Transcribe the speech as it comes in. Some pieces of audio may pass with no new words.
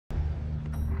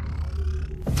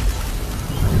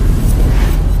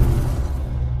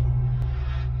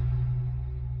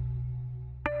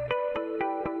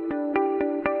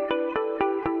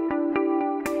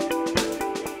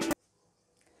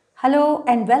Hello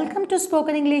and welcome to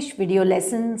Spoken English video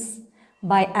lessons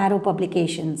by Arrow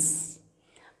Publications.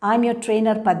 I'm your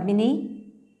trainer Padmini,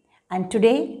 and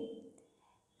today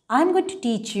I'm going to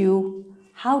teach you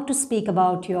how to speak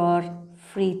about your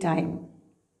free time.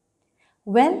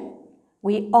 Well,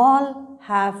 we all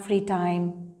have free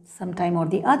time sometime or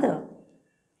the other.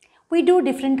 We do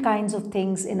different kinds of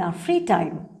things in our free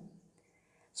time.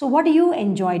 So what do you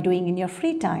enjoy doing in your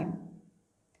free time?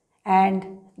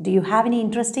 And do you have any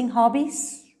interesting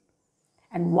hobbies?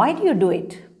 And why do you do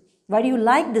it? Why do you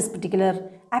like this particular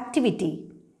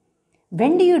activity?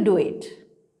 When do you do it?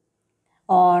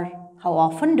 Or how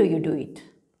often do you do it?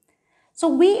 So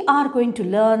we are going to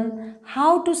learn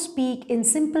how to speak in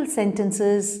simple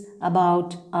sentences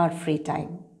about our free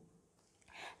time.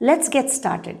 Let's get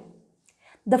started.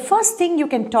 The first thing you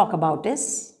can talk about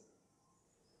is,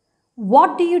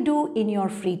 what do you do in your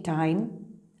free time?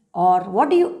 Or what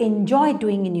do you enjoy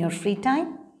doing in your free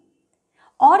time?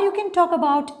 Or you can talk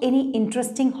about any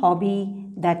interesting hobby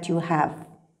that you have.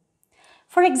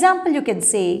 For example, you can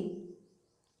say,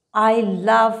 I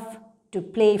love to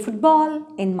play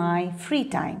football in my free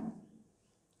time.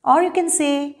 Or you can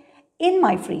say, in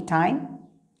my free time,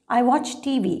 I watch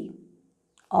TV.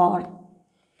 Or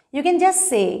you can just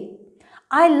say,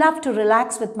 I love to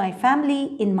relax with my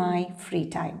family in my free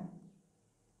time.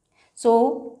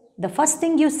 So, the first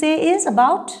thing you say is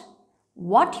about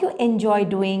what you enjoy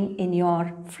doing in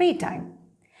your free time.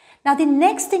 Now, the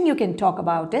next thing you can talk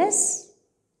about is,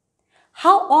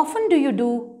 how often do you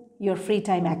do your free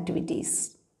time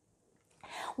activities?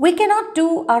 We cannot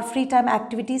do our free time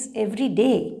activities every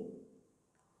day.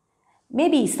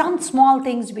 Maybe some small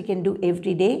things we can do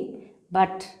every day,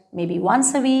 but maybe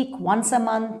once a week, once a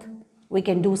month, we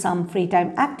can do some free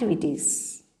time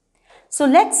activities. So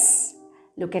let's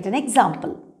look at an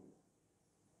example.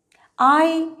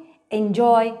 I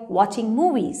enjoy watching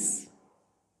movies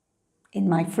in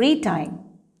my free time.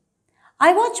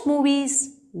 I watch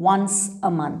movies once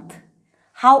a month.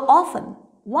 How often?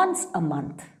 Once a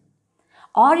month.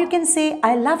 Or you can say,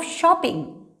 I love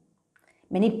shopping.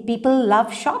 Many people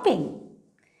love shopping.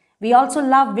 We also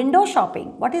love window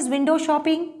shopping. What is window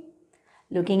shopping?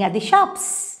 Looking at the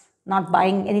shops, not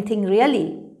buying anything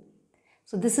really.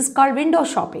 So this is called window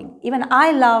shopping. Even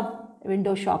I love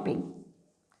window shopping.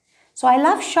 So I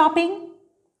love shopping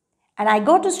and I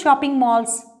go to shopping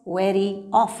malls very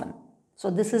often. So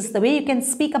this is the way you can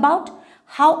speak about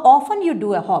how often you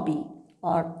do a hobby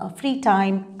or a free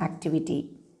time activity.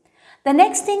 The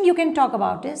next thing you can talk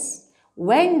about is,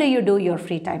 when do you do your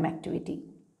free time activity?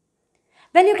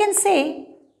 Well, you can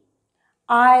say,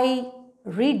 I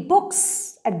read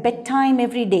books at bedtime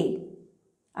every day.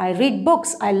 I read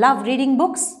books. I love reading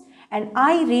books and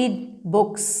I read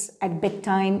books at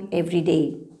bedtime every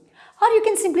day. Or you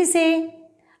can simply say,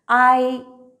 I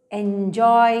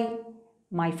enjoy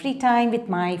my free time with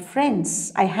my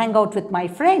friends. I hang out with my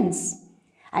friends.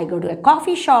 I go to a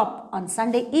coffee shop on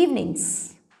Sunday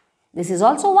evenings. This is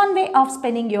also one way of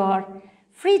spending your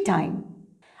free time.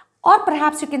 Or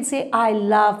perhaps you can say, I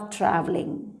love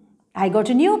traveling. I go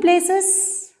to new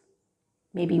places,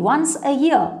 maybe once a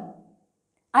year.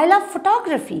 I love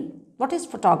photography. What is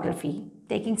photography?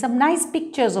 Taking some nice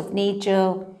pictures of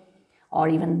nature or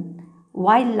even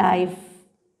wildlife.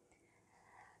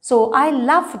 So I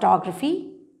love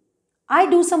photography. I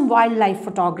do some wildlife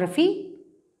photography,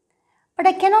 but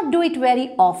I cannot do it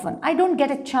very often. I don't get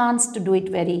a chance to do it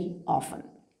very often.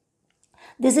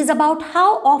 This is about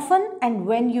how often and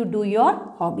when you do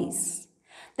your hobbies.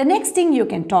 The next thing you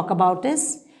can talk about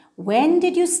is, when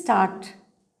did you start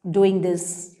doing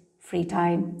this free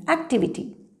time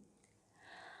activity?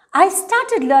 I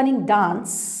started learning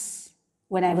dance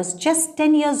when I was just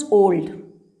 10 years old.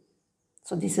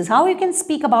 So this is how you can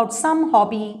speak about some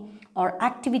hobby or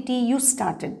activity you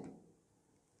started.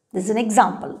 This is an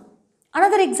example.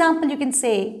 Another example, you can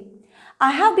say,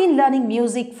 I have been learning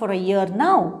music for a year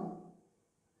now.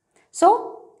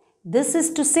 So this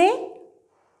is to say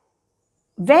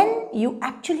when you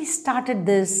actually started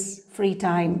this free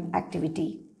time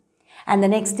activity. And the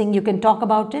next thing you can talk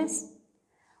about is,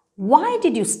 why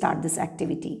did you start this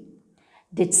activity?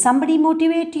 Did somebody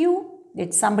motivate you?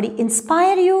 Did somebody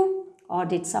inspire you? Or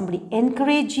did somebody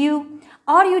encourage you?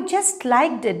 Or you just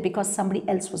liked it because somebody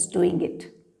else was doing it?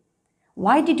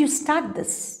 Why did you start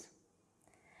this?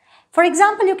 For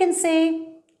example, you can say,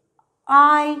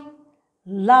 I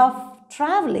love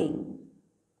traveling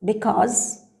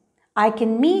because I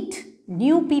can meet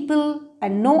new people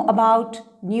and know about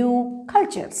new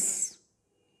cultures.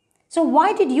 So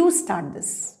why did you start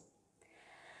this?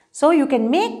 So you can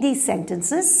make these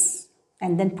sentences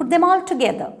and then put them all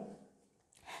together.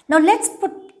 Now let's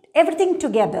put everything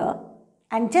together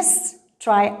and just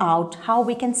try out how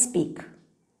we can speak.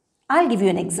 I'll give you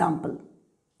an example.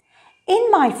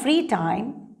 In my free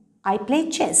time, I play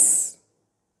chess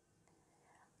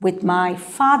with my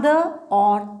father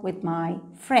or with my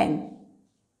friend.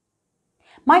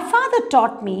 My father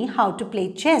taught me how to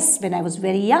play chess when I was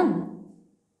very young.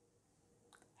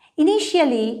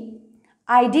 Initially,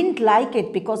 I didn't like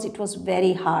it because it was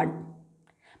very hard.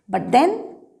 But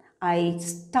then I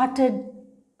started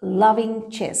loving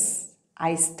chess.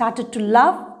 I started to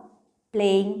love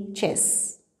playing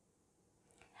chess.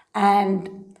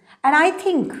 And I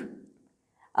think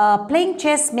playing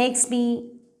chess makes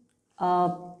me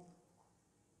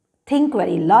think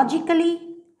very logically.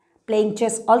 Playing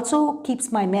chess also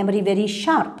keeps my memory very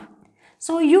sharp.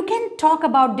 So you can talk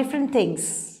about different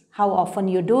things. How often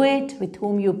you do it, with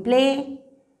whom you play,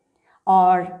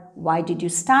 or why did you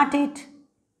start it,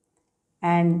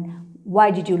 and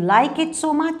why did you like it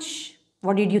so much?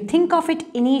 What did you think of it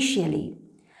initially?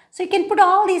 So you can put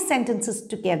all these sentences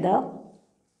together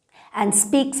and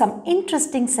speak some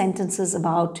interesting sentences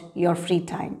about your free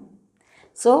time.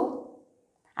 So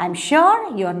I'm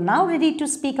sure you're now ready to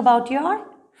speak about your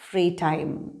free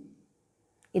time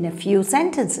in a few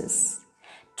sentences.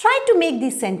 Try to make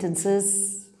these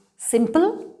sentences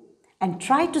simple and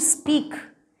try to speak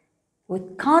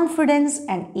with confidence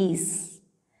and ease.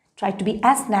 Try to be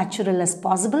as natural as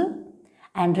possible,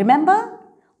 and remember,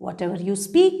 whatever you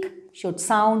speak should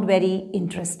sound very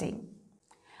interesting.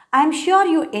 I am sure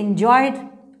you enjoyed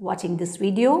watching this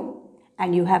video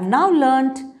and you have now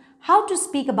learned how to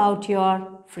speak about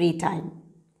your free time.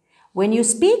 When you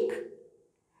speak,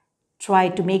 try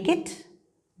to make it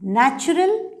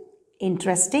natural,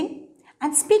 interesting,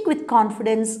 and speak with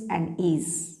confidence and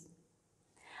ease.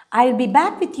 I will be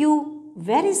back with you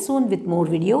very soon with more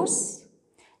videos.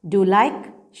 Do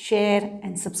like, share,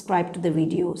 and subscribe to the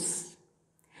videos.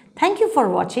 Thank you for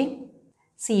watching.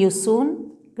 See you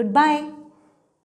soon. Goodbye.